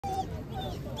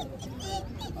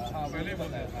हाँ पहले ही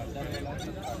बताया था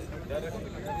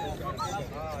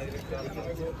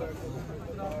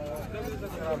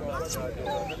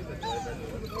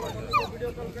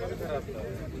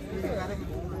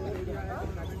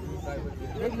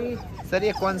सर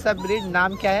ये कौन सा ब्रीड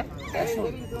नाम क्या है?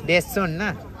 डेसुन ना।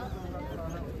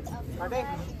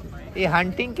 ये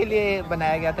हंटिंग के लिए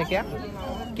बनाया गया था क्या?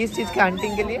 किस चीज के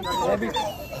हंटिंग के लिए?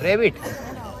 Rebate.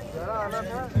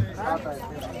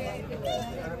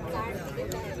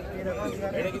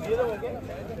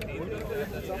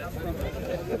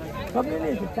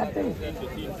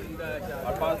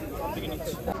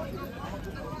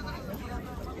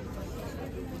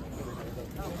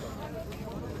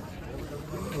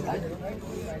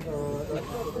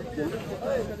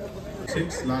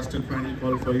 Six, last and final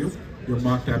call for you. You're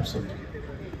marked absent.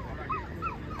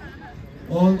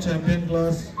 All champion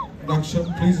class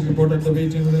production, please report at the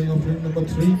waiting ring of ring number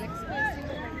 3.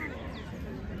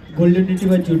 Golden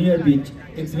Retriever Junior Beach,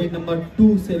 exhibit number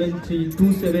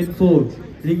 273274,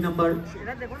 ring number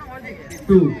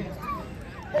 2.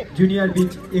 Junior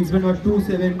Beach, exhibit number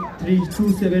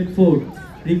 273274,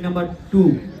 ring number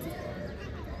 2.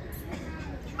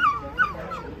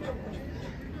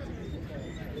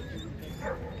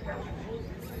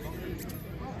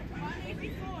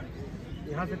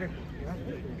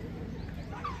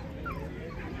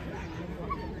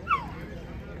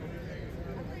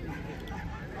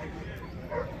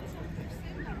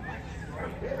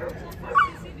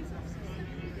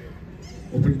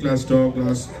 Open class dog,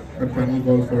 last and final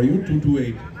call for you,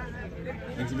 228.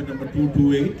 Exhibit number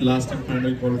 228, last and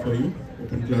final call for you,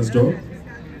 open class dog.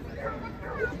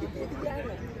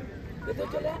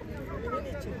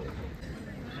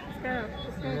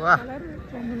 वाह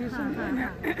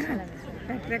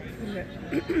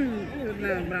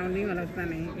brownie वाला उसका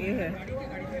नहीं ये है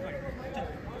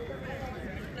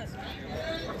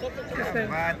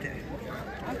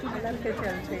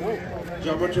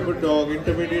German Shepherd dog,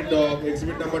 intermediate dog,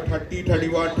 exhibit number 30,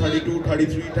 31, 32,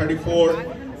 33, 34,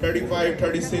 35,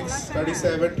 36,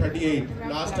 37, 38.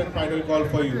 Last and final call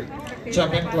for you.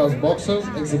 Champion class boxers,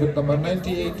 exhibit number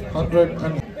 98, 100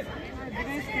 and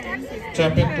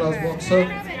champion class boxer,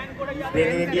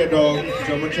 Bred India dog,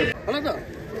 German Shepherd.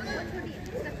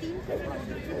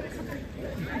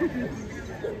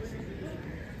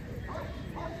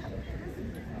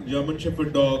 German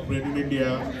Shepherd dog, bred in India,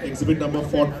 exhibit number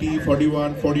 40,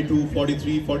 41, 42,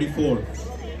 43, 44.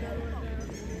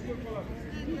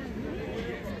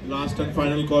 Last and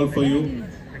final call for you.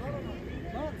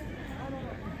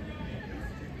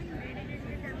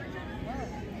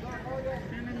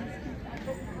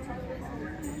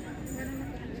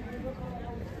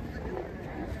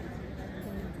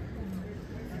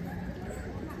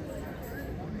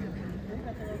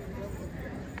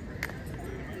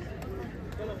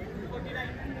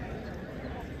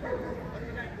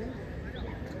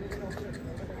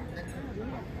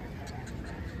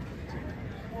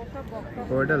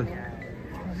 Portal.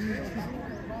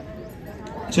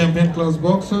 Champion class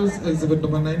boxers, exhibit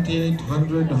number 98,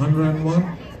 100,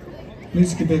 101.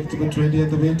 Please keep exhibit ready at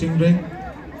the waiting ring.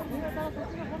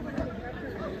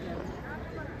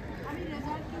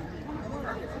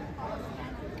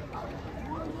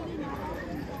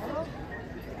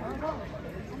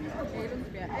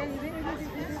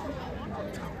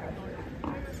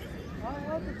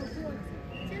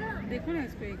 देखो ना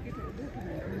इसको एक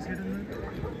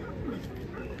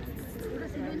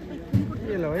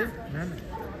ये लो भाई ना ना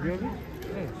ये भी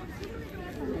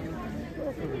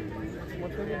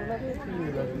मतलब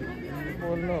ये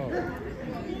बोल लो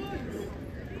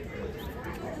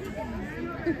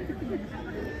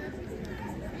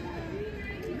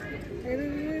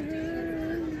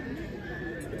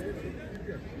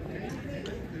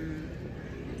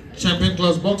Champion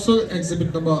class boxer,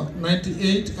 exhibit number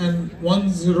 98 and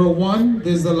 101.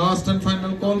 This is the last and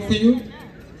final call for you.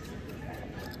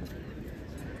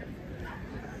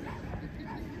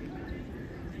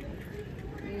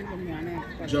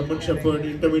 German Shepherd,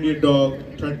 intermediate dog,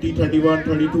 30, 31,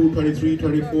 32, 33,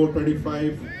 34,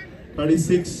 35,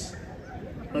 36,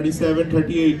 37,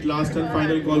 38. Last and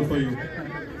final call for you.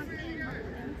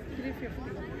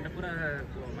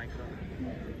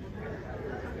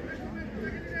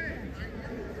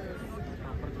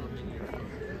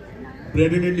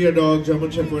 Bred in India dog,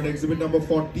 German Shepherd, exhibit number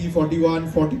 40,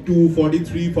 41, 42,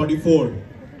 43, 44.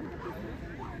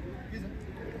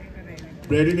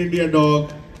 Bred in India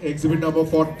dog, exhibit number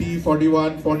 40,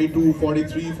 41, 42,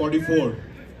 43, 44.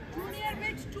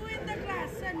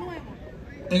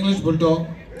 English Bulldog,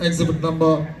 exhibit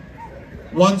number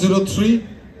 103.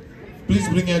 Please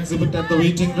bring exhibit at the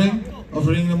waiting ring of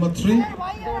ring number 3.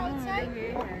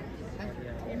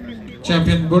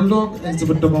 Champion Bulldog,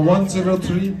 exhibit number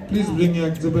 103. Please bring your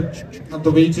exhibit at the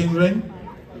waiting ring.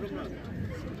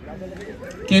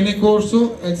 Kennel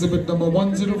Corso, exhibit number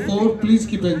 104. Please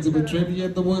keep exhibit ready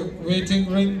at the waiting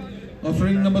ring of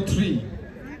ring number 3.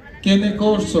 Kennel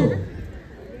Corso,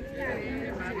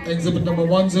 exhibit number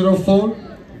 104.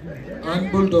 And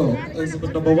Bulldog,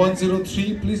 exhibit number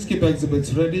 103. Please keep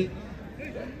exhibits ready.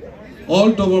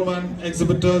 All Doberman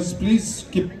exhibitors, please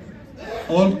keep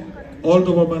all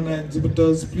Doberman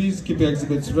exhibitors, please keep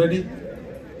exhibits ready.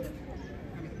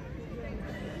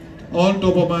 All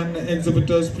Doberman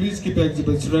exhibitors, please keep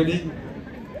exhibits ready.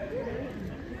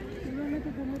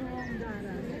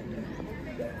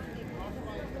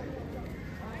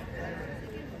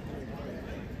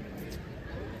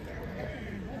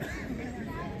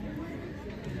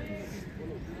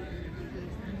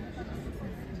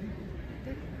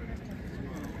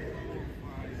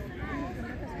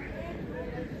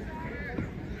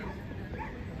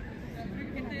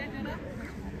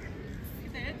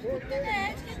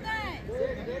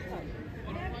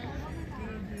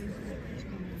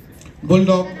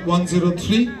 Bulldog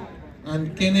 103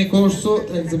 and Kennel Corso,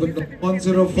 exhibit number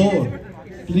 104.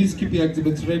 Please keep your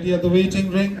exhibits ready at the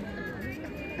waiting ring.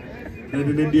 Red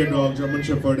and India Dog, German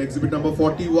Shepherd, exhibit number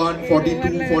 41,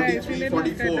 42, 43,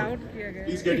 44.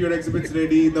 Please get your exhibits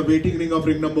ready in the waiting ring of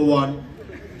ring number 1.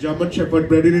 German Shepherd,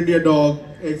 Red and India Dog,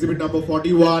 exhibit number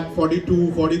 41,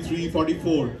 42, 43,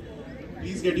 44.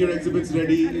 Please get your exhibits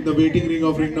ready in the waiting ring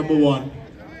of ring number 1.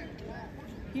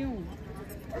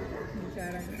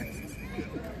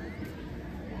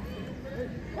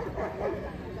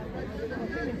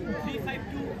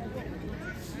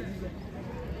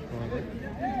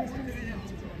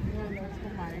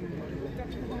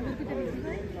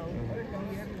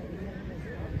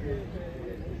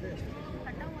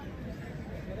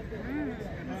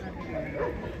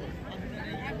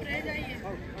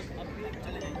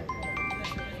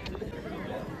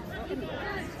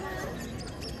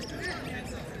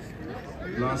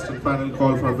 Last and final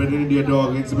call for Red and India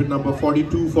Dog, exhibit number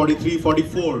 42, 43,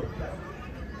 44.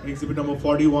 Exhibit number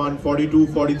 41, 42,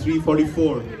 43,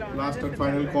 44. Last and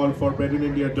final call for Red and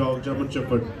India Dog, German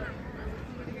Shepherd.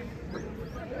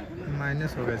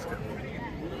 Minus होगा इसका.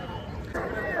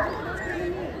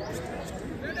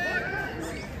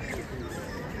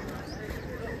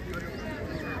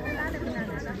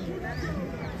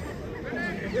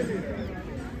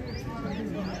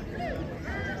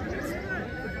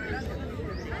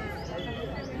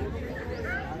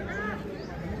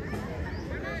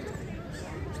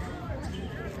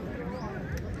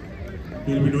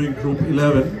 We'll be doing group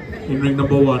 11 in ring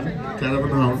number 1,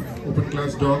 Caravan Hound, open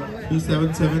class dog,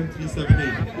 377,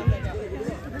 378.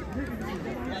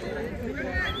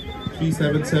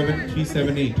 377,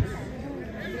 378.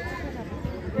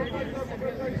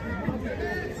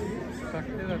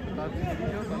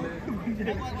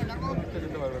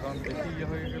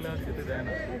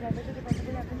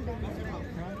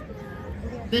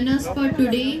 Winners for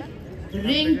today,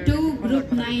 ring 2,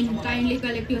 group 9, kindly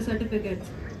collect your certificates.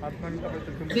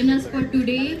 Winners for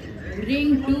today,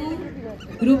 ring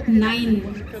 2, group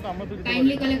 9,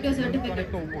 kindly collect your certificate.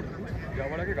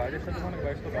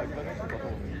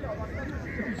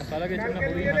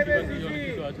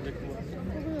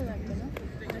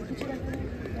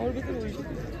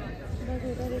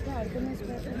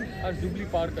 R jubilee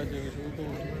park আছে শুধু তো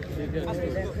দেখে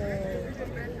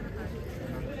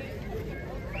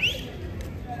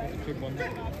চোখ বন্ধ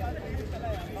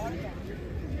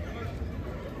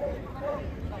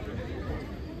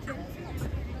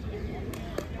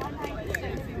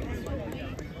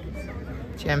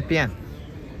champion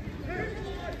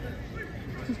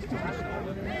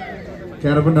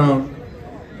Caravan Hound,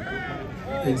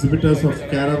 exhibitors of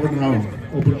Caravan Hound,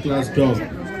 open class dog,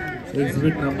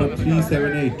 exhibit number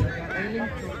 378.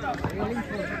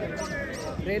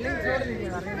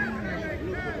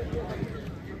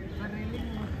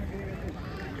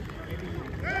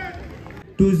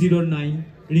 209,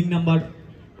 ring number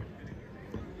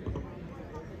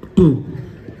 2.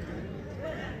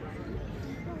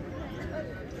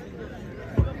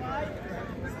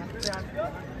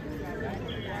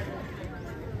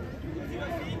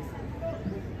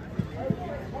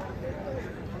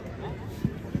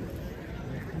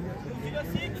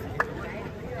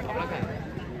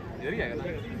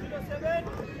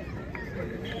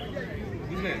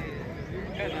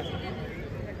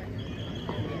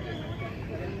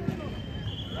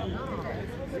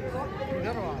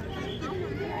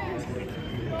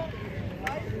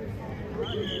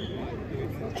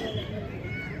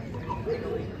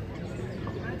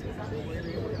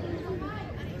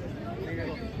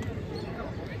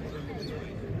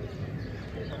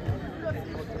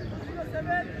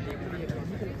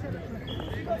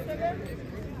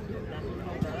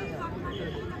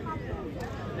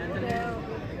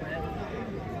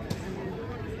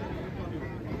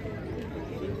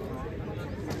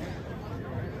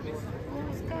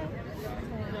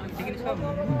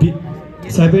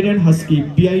 Siberian Husky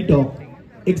BI Dog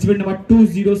exhibit number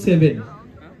 207.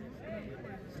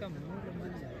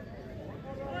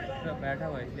 बैठा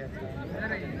हुआ है इसलिए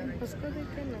उसको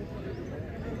देखे ना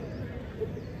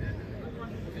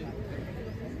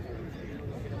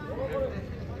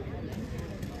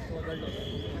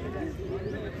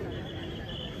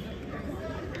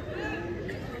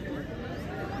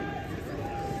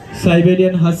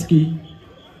Siberian Husky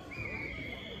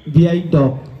BI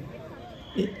Dog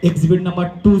exhibit number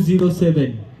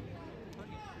 207.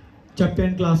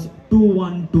 Champion class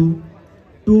 212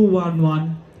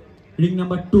 211 ring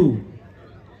number 2.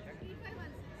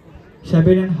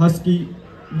 Siberian Husky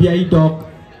BI Dog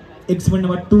exhibit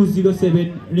number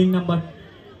 207 ring number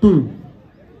 2.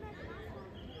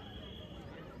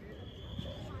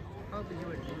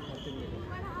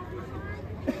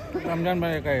 Ramzan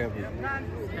भाई का है अभी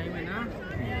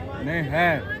नहीं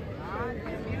है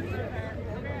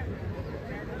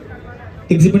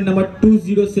Exhibit number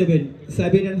 207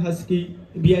 Siberian Husky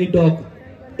BI Dog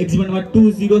exhibit number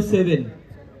 207.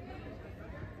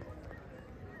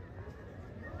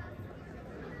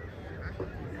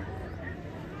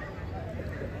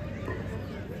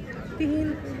 तीन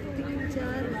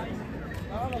चार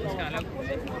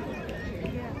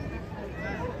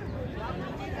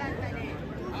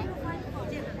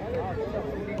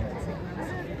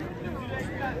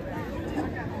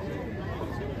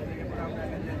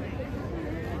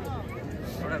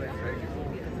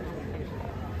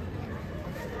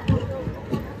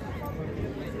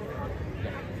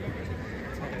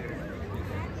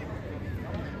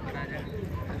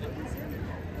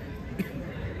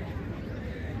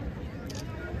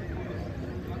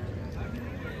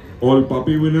All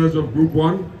puppy winners of Group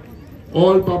 1.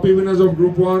 All puppy winners of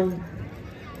Group 1.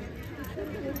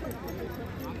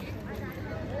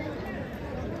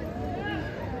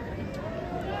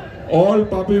 All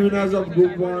puppy winners of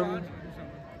Group 1.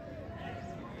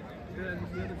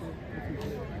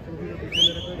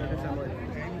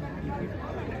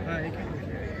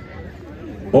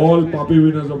 All puppy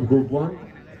winners of Group 1.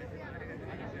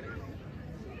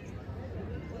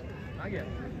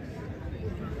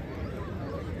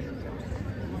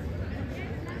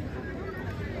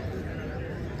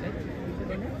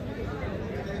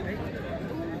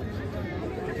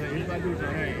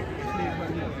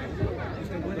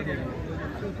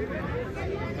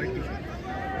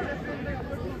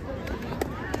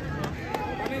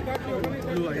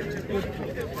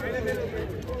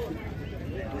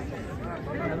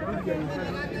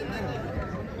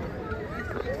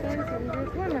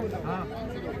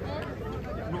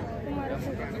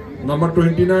 Number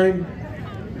 29.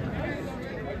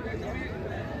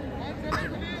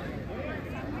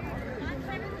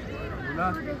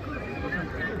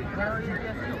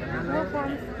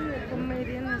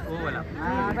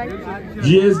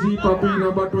 GSD puppy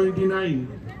number 29.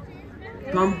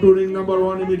 Come to ring number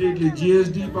 1 immediately.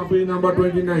 GSD puppy number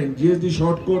 29. GSD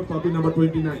short coat puppy number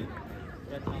 29.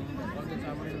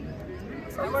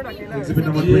 Exhibit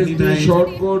number GSD 29. short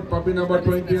coat puppy number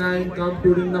 29. Come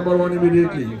to ring number 1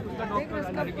 immediately.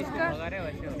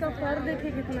 उसका फर देखे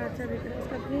कितना अच्छा दिख रहा है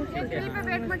उसका पूंछ पे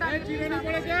बैठ मत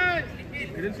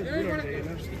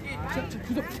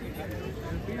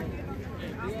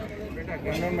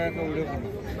रमजान भाई का वीडियो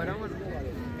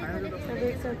सब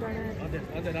एक साथ बना है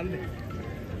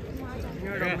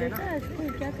बेटा इसको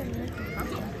क्या करना है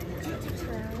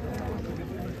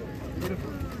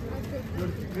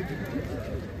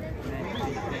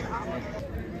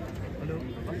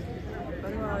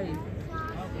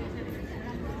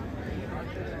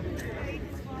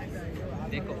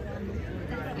देखो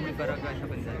पूरी तरह का ऐसा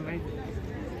बन जाएगा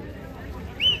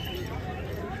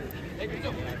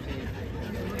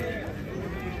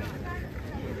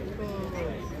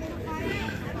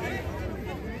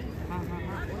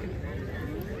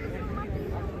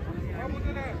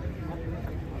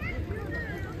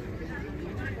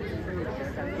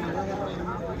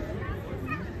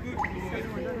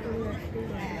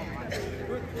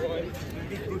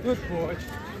Good boy.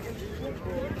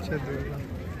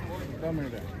 Come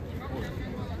here.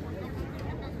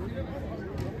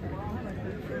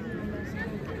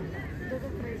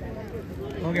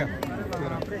 हो गया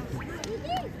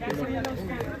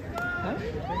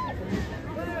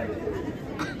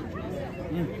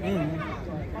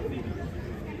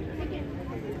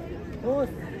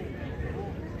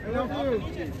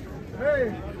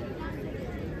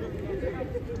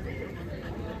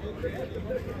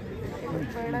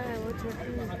बड़ा है वो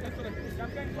छोटी है।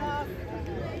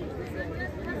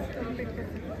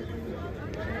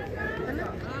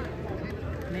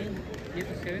 ये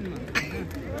तो 7 months है ना।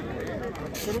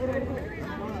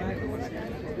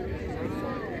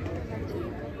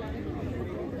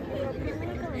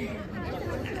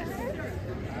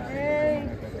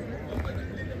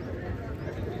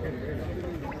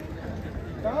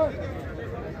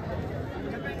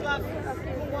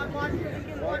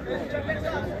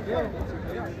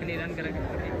 रन करेंगे।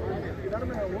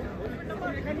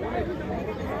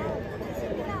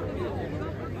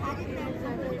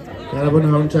 Caravan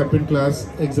Hound Champion Class,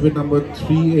 exhibit number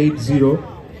 380.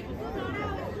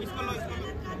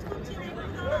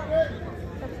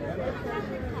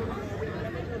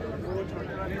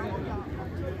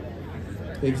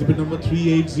 Exhibit number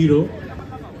 380,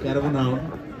 Caravan Hound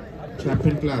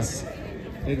Champion Class,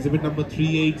 exhibit number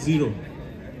 380.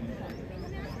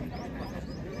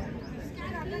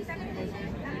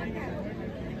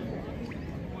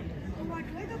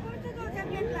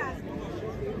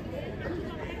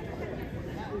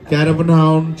 Caravan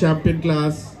Hound Champion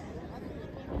Class.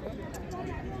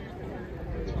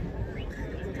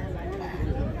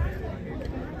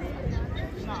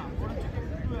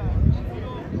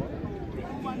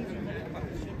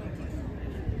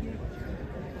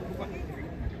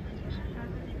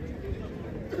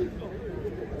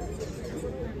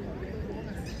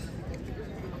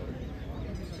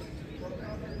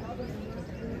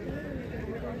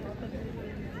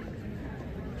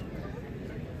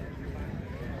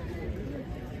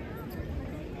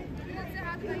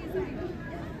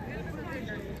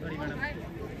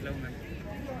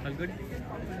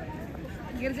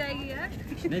 गिर जाएगी यार।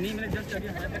 नहीं मैंने जस्ट अभी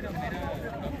मेरा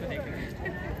डॉग को देख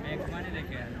मैं एक माने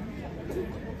लेके आया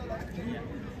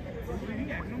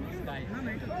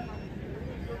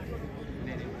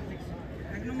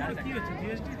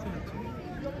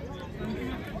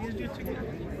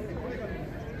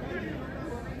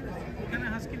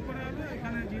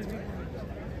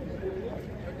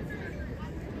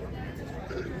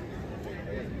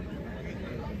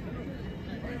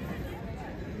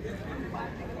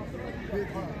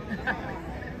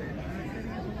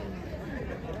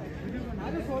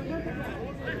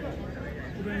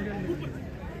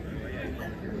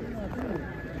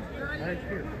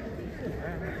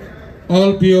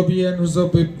All POP and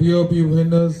reserve POP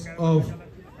winners of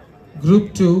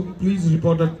Group 2, please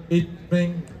report at 8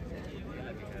 ring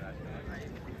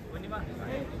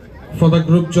for the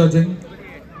group judging.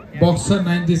 Boxer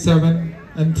 97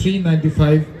 and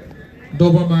 395,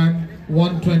 Doberman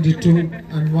 122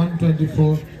 and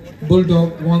 124,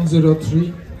 Bulldog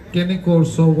 103, Kenny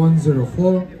Corso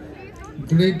 104,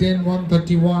 Great Dane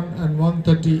 131 and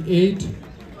 138,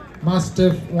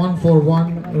 Mastiff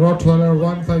 141, Rottweiler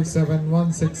 157,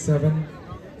 167.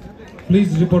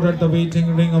 Please report at the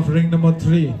waiting ring of ring number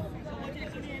 3.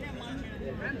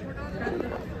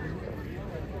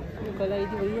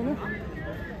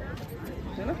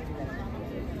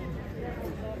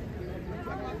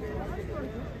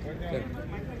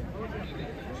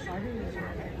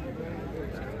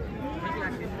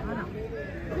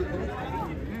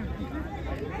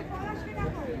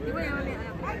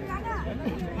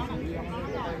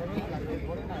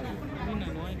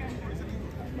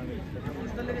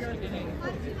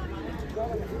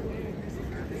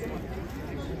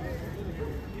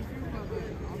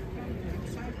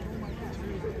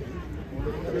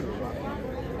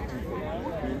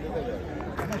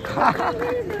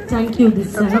 Thank you. This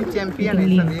सब champion है,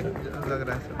 सब एक लग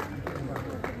रहा है सब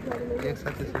एक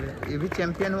साथ ये भी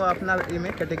चैंपियन हुआ अपना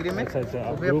में कैटेगरी में,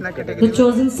 वो भी अपना कैटेगरी में।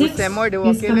 सेमोइड वो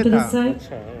अकेले था,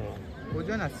 वो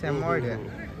जो ना सेमोइड है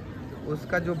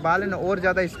उसका जो बाल है ना और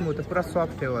ज़्यादा स्मूथ है, पूरा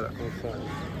सॉफ्ट है वाला।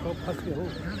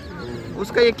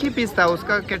 उसका एक ही पीस था,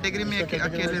 उसका कैटेगरी में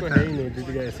अकेले था।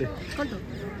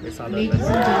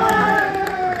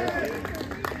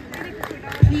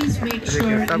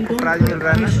 सबको प्राइज मिल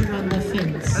रहा है ना,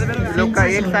 लोग का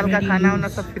 1 साल का खाना होना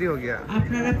सब फ्री हो गया।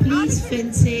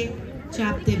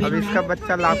 अब इसका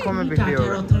बच्चा लाखों में बिक्री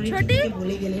होगा।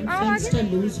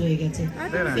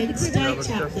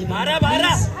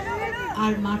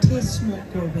 আর মাঠে স্মোক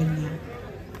করবেন না,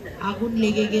 আগুন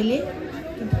লেগে গেলে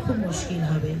কিন্তু খুব মুশকিল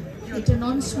হবে। এটা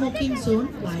নন স্মোকিং জোন,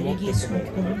 বাইরে গিয়ে স্মোক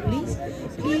করুন please.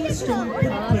 Please don't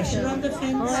put pressure on the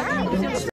fence.